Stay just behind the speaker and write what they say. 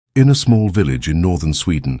In a small village in northern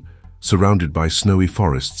Sweden, surrounded by snowy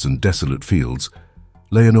forests and desolate fields,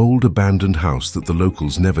 lay an old abandoned house that the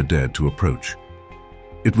locals never dared to approach.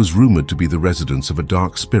 It was rumored to be the residence of a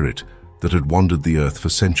dark spirit that had wandered the earth for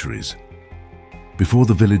centuries. Before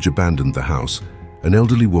the village abandoned the house, an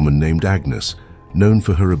elderly woman named Agnes, known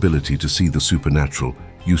for her ability to see the supernatural,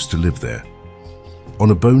 used to live there.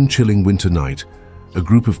 On a bone-chilling winter night, a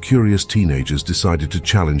group of curious teenagers decided to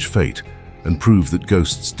challenge fate and prove that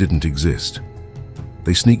ghosts didn't exist.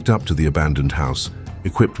 They sneaked up to the abandoned house,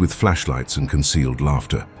 equipped with flashlights and concealed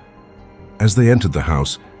laughter. As they entered the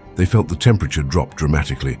house, they felt the temperature drop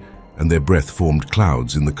dramatically, and their breath formed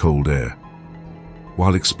clouds in the cold air.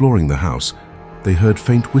 While exploring the house, they heard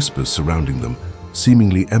faint whispers surrounding them,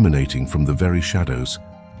 seemingly emanating from the very shadows.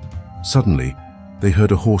 Suddenly, they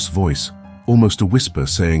heard a hoarse voice, almost a whisper,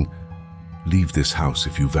 saying, "Leave this house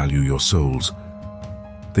if you value your souls."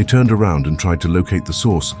 They turned around and tried to locate the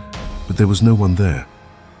source, but there was no one there.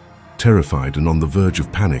 Terrified and on the verge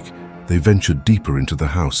of panic, they ventured deeper into the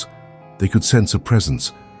house. They could sense a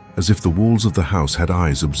presence, as if the walls of the house had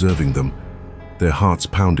eyes observing them. Their hearts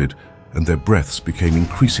pounded, and their breaths became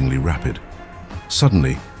increasingly rapid.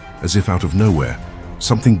 Suddenly, as if out of nowhere,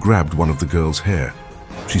 something grabbed one of the girl's hair.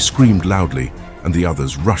 She screamed loudly, and the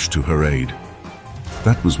others rushed to her aid.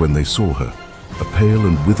 That was when they saw her, a pale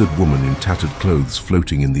and withered woman in tattered clothes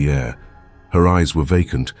floating in the air. Her eyes were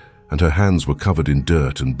vacant, and her hands were covered in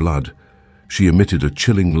dirt and blood. She emitted a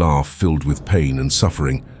chilling laugh filled with pain and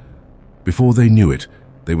suffering. Before they knew it,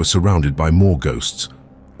 they were surrounded by more ghosts,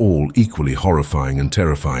 all equally horrifying and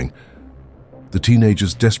terrifying. The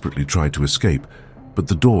teenagers desperately tried to escape, but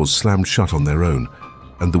the doors slammed shut on their own,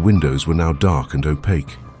 and the windows were now dark and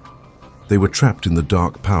opaque. They were trapped in the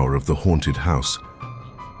dark power of the haunted house.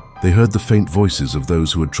 They heard the faint voices of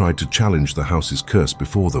those who had tried to challenge the house's curse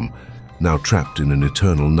before them, now trapped in an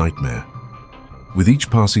eternal nightmare. With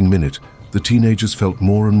each passing minute, the teenagers felt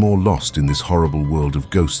more and more lost in this horrible world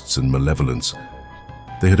of ghosts and malevolence.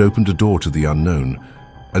 They had opened a door to the unknown,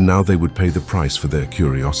 and now they would pay the price for their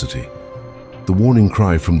curiosity. The warning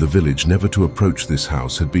cry from the village never to approach this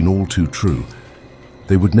house had been all too true.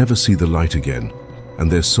 They would never see the light again,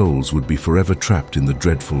 and their souls would be forever trapped in the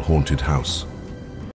dreadful haunted house.